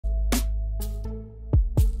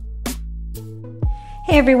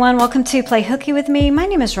Hey everyone, welcome to Play Hooky with me. My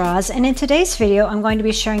name is Roz, and in today's video I'm going to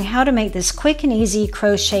be showing how to make this quick and easy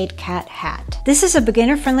crocheted cat hat. This is a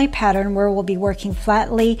beginner-friendly pattern where we'll be working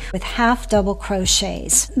flatly with half double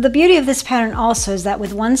crochets. The beauty of this pattern also is that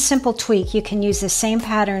with one simple tweak you can use the same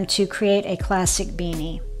pattern to create a classic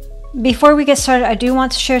beanie. Before we get started, I do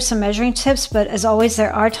want to share some measuring tips, but as always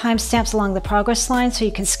there are timestamps along the progress line so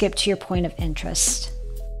you can skip to your point of interest.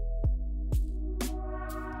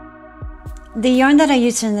 The yarn that I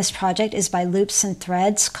used in this project is by Loops and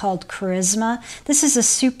Threads called Charisma. This is a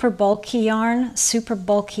super bulky yarn, super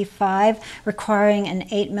bulky 5, requiring an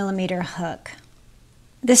 8mm hook.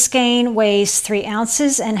 This skein weighs 3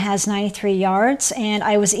 ounces and has 93 yards, and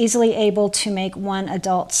I was easily able to make one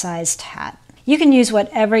adult-sized hat. You can use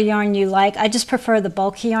whatever yarn you like. I just prefer the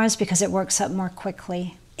bulky yarns because it works up more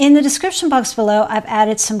quickly. In the description box below, I've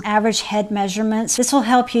added some average head measurements. This will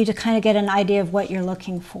help you to kind of get an idea of what you're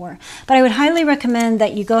looking for. But I would highly recommend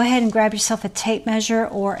that you go ahead and grab yourself a tape measure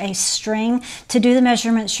or a string to do the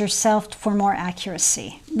measurements yourself for more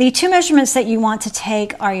accuracy. The two measurements that you want to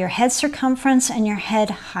take are your head circumference and your head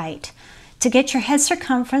height. To get your head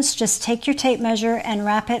circumference, just take your tape measure and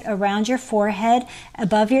wrap it around your forehead,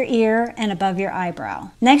 above your ear, and above your eyebrow.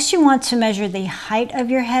 Next, you want to measure the height of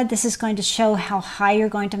your head. This is going to show how high you're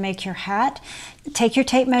going to make your hat. Take your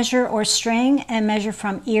tape measure or string and measure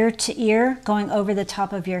from ear to ear, going over the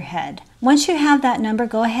top of your head. Once you have that number,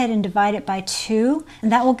 go ahead and divide it by 2,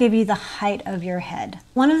 and that will give you the height of your head.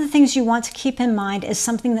 One of the things you want to keep in mind is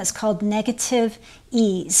something that's called negative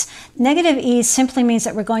ease. Negative ease simply means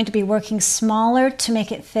that we're going to be working smaller to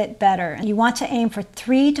make it fit better. You want to aim for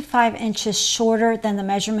 3 to 5 inches shorter than the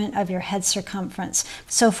measurement of your head circumference.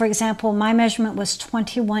 So for example, my measurement was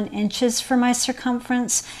 21 inches for my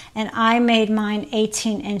circumference, and I made mine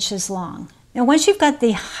 18 inches long. Now once you've got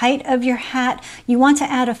the height of your hat, you want to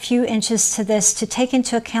add a few inches to this to take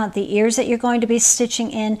into account the ears that you're going to be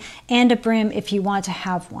stitching in and a brim if you want to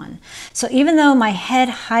have one. So even though my head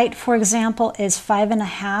height, for example, is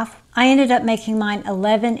 5.5, I ended up making mine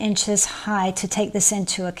 11 inches high to take this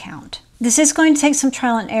into account. This is going to take some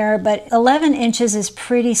trial and error, but 11 inches is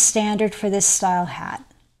pretty standard for this style hat.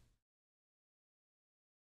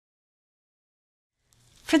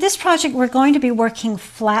 For this project, we're going to be working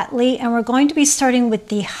flatly, and we're going to be starting with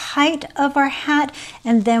the height of our hat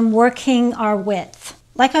and then working our width.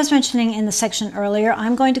 Like I was mentioning in the section earlier,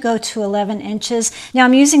 I'm going to go to 11 inches. Now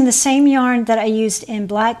I'm using the same yarn that I used in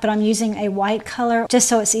black, but I'm using a white color just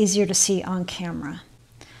so it's easier to see on camera.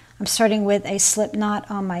 I'm starting with a slip knot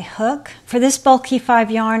on my hook. For this bulky 5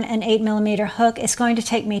 yarn, an 8mm hook, it's going to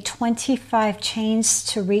take me 25 chains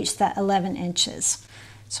to reach that 11 inches.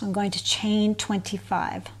 So I'm going to chain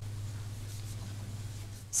 25.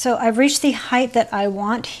 So I've reached the height that I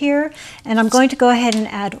want here, and I'm going to go ahead and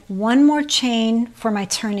add one more chain for my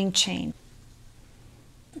turning chain.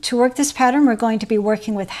 To work this pattern, we're going to be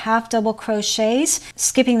working with half double crochets,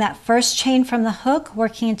 skipping that first chain from the hook,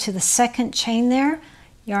 working into the second chain there,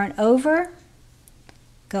 yarn over,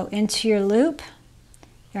 go into your loop,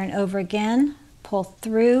 yarn over again, pull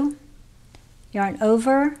through, yarn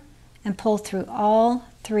over, and pull through all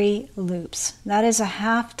 3 loops. That is a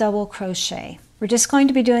half double crochet. We're just going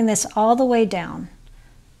to be doing this all the way down.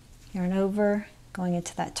 Yarn over, going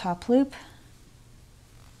into that top loop,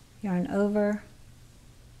 yarn over,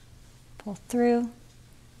 pull through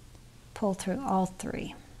all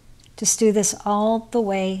 3. Just do this all the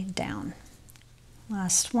way down.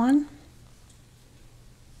 Last one.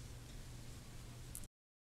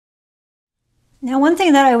 Now one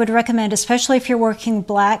thing that I would recommend, especially if you're working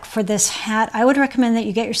black for this hat, I would recommend that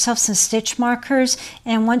you get yourself some stitch markers,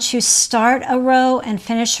 and once you start a row and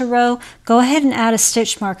finish a row, go ahead and add a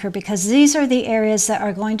stitch marker, because these are the areas that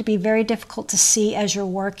are going to be very difficult to see as you're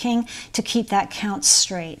working to keep that count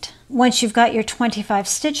straight. Once you've got your 25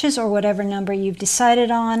 stitches or whatever number you've decided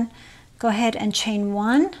on, go ahead and chain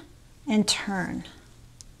 1 and turn.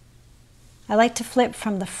 I like to flip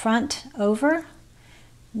from the front over.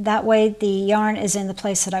 That way the yarn is in the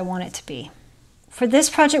place that I want it to be. For this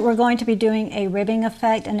project, we're going to be doing a ribbing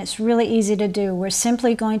effect, and it's really easy to do. We're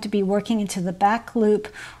simply going to be working into the back loop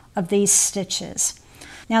of these stitches.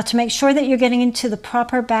 Now to make sure that you're getting into the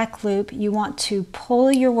proper back loop, you want to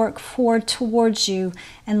pull your work forward towards you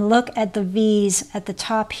and look at the V's at the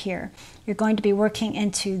top here. You're going to be working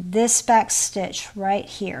into this back stitch right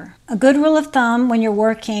here. A good rule of thumb when you're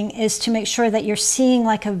working is to make sure that you're seeing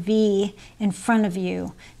like a V in front of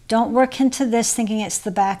you. Don't work into this thinking it's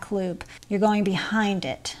the back loop. You're going behind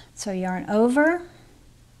it. So yarn over,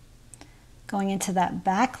 going into that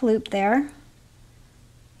back loop there,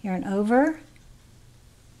 yarn over,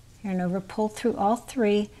 pull through all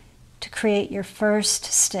 3, to create your first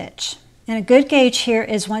stitch. And a good gauge here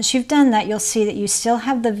is once you've done that, you'll see that you still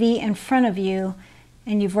have the V in front of you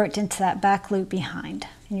and you've worked into that back loop behind.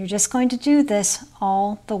 And you're just going to do this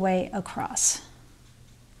all the way across.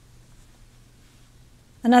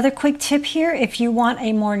 Another quick tip here, if you want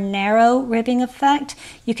a more narrow ribbing effect,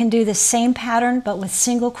 you can do the same pattern but with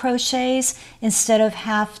single crochets instead of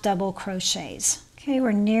half double crochets. Okay,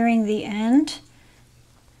 we're nearing the end.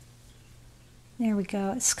 There we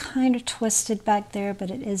go. It's kind of twisted back there,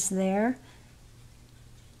 but it is there.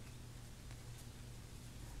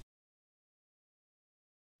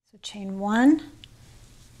 So chain 1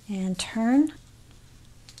 and turn.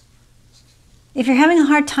 If you're having a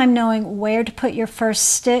hard time knowing where to put your first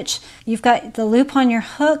stitch, you've got the loop on your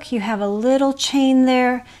hook, you have a little chain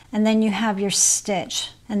there, and then you have your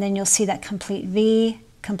stitch. And then you'll see that complete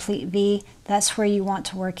V. That's where you want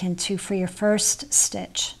to work into for your first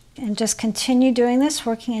stitch. And just continue doing this,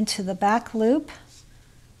 working into the back loop.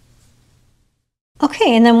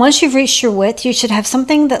 Okay, and then once you've reached your width, you should have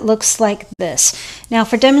something that looks like this. Now,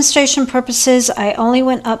 for demonstration purposes, I only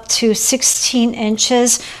went up to 16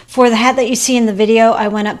 inches. For the hat that you see in the video, I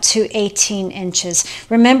went up to 18 inches.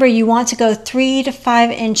 Remember, you want to go 3 to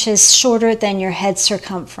 5 inches shorter than your head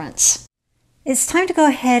circumference. It's time to go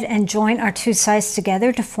ahead and join our two sides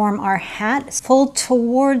together to form our hat. Fold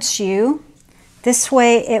towards you. This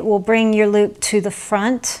way, it will bring your loop to the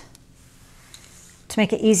front to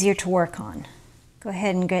make it easier to work on. Go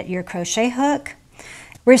ahead and get your crochet hook.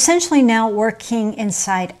 We're essentially now working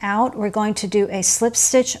inside out. We're going to do a slip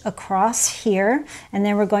stitch across here, and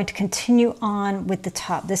then we're going to continue on with the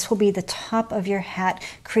top. This will be the top of your hat,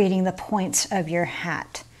 creating the points of your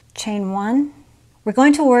hat. Chain 1. We're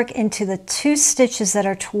going to work into the 2 stitches that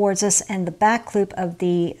are towards us and the back loop of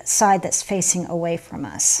the side that's facing away from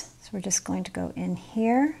us. So we're just going to go in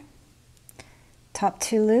here, top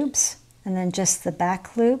 2 loops, and then just the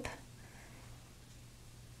back loop.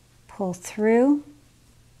 Pull through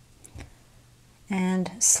and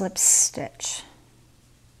slip stitch.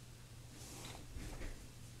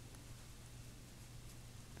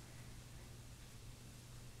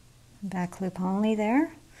 Back loop only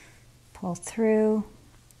there. Pull through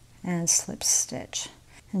and slip stitch.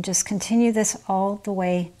 And just continue this all the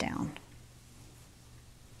way down.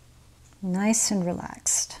 Nice and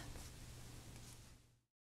relaxed.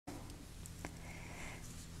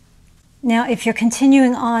 Now, if you're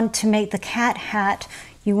continuing on to make the cat hat,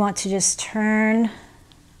 you want to just turn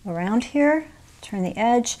around here, turn the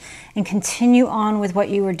edge, and continue on with what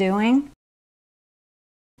you were doing.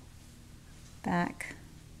 Back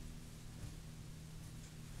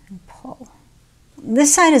and pull.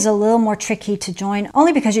 This side is a little more tricky to join,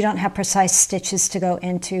 only because you don't have precise stitches to go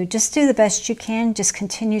into. Just do the best you can. Just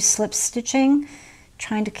continue slip stitching,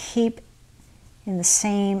 trying to keep in the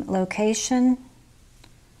same location.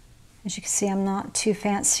 As you can see, I'm not too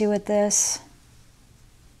fancy with this.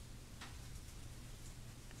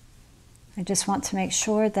 I just want to make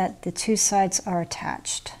sure that the 2 sides are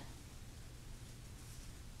attached.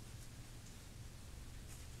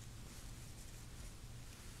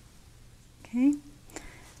 Okay.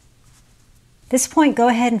 This point, go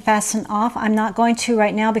ahead and fasten off. I'm not going to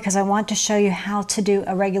right now because I want to show you how to do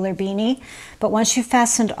a regular beanie. But once you've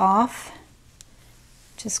fastened off,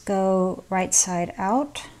 just go right side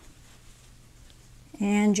out.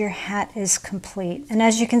 And your hat is complete. And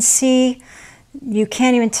as you can see, you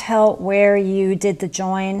can't even tell where you did the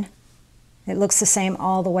join. It looks the same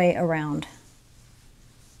all the way around.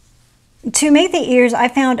 To make the ears, I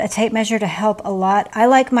found a tape measure to help a lot. I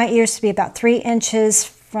like my ears to be about 3 inches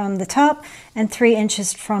from the top and 3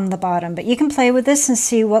 inches from the bottom. But you can play with this and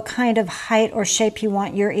see what kind of height or shape you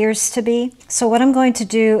want your ears to be. So what I'm going to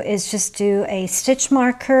do is just do a stitch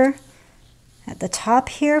marker at the top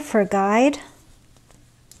here for a guide.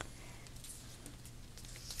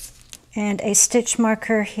 And a stitch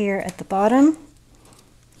marker here at the bottom.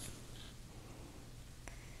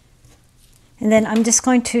 And then I'm just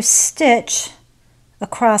going to stitch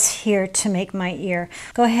across here to make my ear.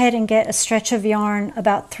 Go ahead and get a stretch of yarn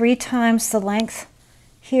about 3 times the length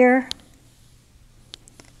here.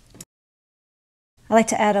 I like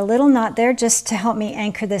to add a little knot there just to help me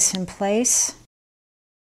anchor this in place.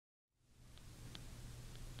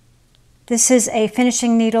 This is a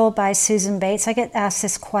finishing needle by Susan Bates. I get asked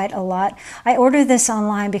this quite a lot. I order this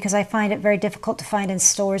online because I find it very difficult to find in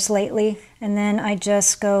stores lately. And then I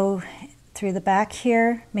just go through the back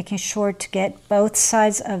here, making sure to get both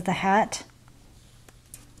sides of the hat.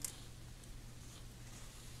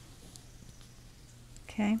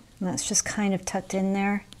 Okay, and that's just kind of tucked in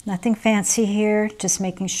there. Nothing fancy here, just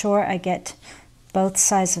making sure I get both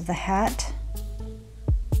sides of the hat.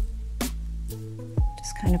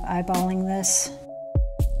 kind of eyeballing this.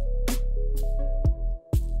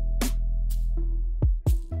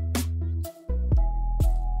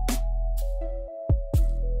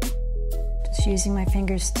 Just using my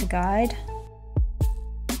fingers to guide.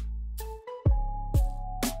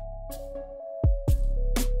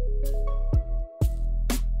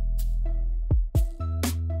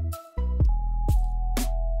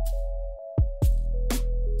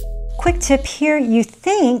 Quick tip here, you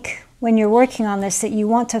think when you're working on this that you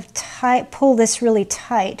want to pull this really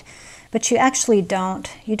tight, but you actually don't.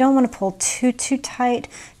 You don't want to pull too tight,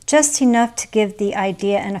 just enough to give the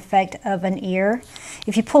idea and effect of an ear.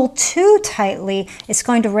 If you pull too tightly, it's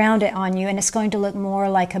going to round it on you and it's going to look more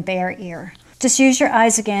like a bear ear. Just use your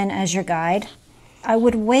eyes again as your guide. I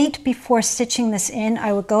would wait before stitching this in.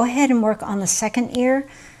 I would go ahead and work on the second ear.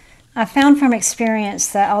 I found from experience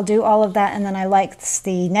that I'll do all of that and then I like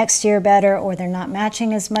the next ear better, or they're not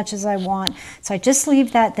matching as much as I want. So I just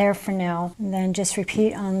leave that there for now and then just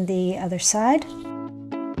repeat on the other side.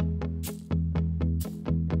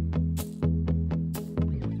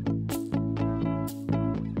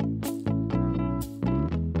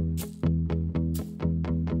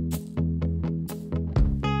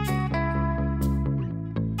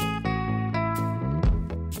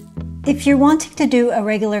 If you're wanting to do a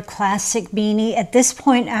regular classic beanie, at this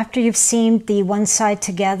point after you've seamed the one side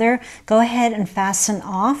together, go ahead and fasten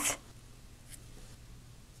off.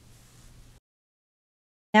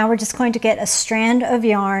 Now we're just going to get a strand of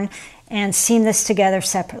yarn and seam this together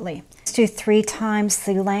separately. Let's do 3 times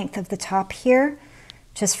the length of the top here,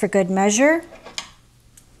 just for good measure.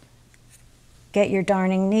 Get your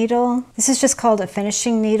darning needle. This is just called a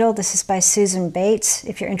finishing needle. This is by Susan Bates.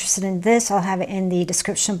 If you're interested in this, I'll have it in the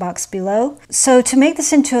description box below. So to make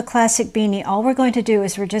this into a classic beanie, all we're going to do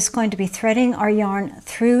is we're just going to be threading our yarn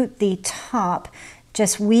through the top,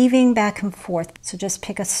 just weaving back and forth. So just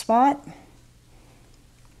pick a spot.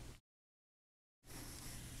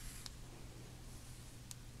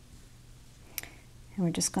 And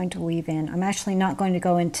we're just going to weave in. I'm actually not going to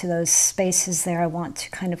go into those spaces there. I want to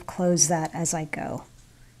kind of close that as I go.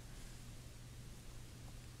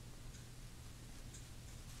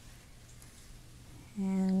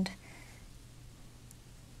 And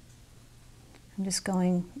I'm just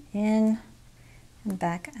going in and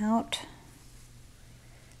back out.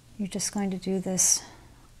 You're just going to do this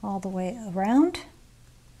all the way around.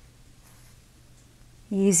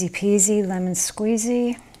 Easy peasy, lemon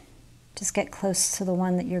squeezy. Just get close to the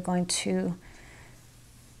one that you're going to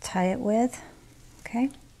tie it with, okay?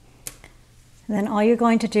 And then all you're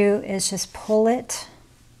going to do is just pull it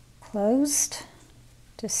closed,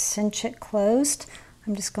 just cinch it closed.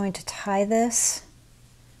 I'm just going to tie this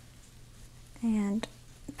and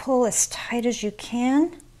pull as tight as you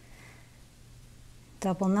can,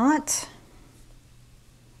 double knot.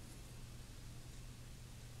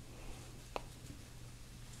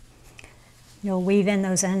 You'll weave in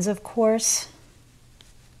those ends, of course.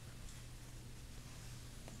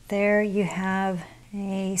 There you have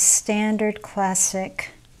a standard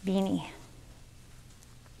classic beanie.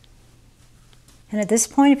 And at this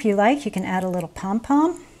point, if you like, you can add a little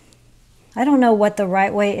pom-pom. I don't know what the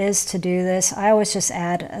right way is to do this. I always just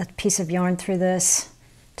add a piece of yarn through this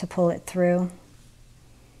to pull it through.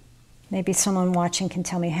 Maybe someone watching can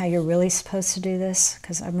tell me how you're really supposed to do this,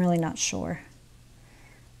 because I'm really not sure.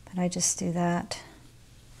 But I just do that.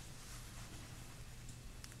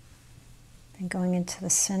 Then going into the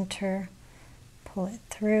center, pull it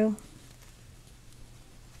through.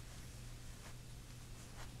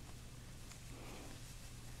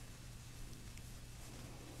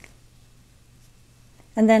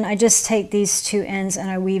 And then I just take these 2 ends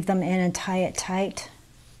and I weave them in and tie it tight.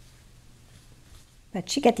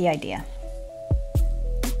 But you get the idea.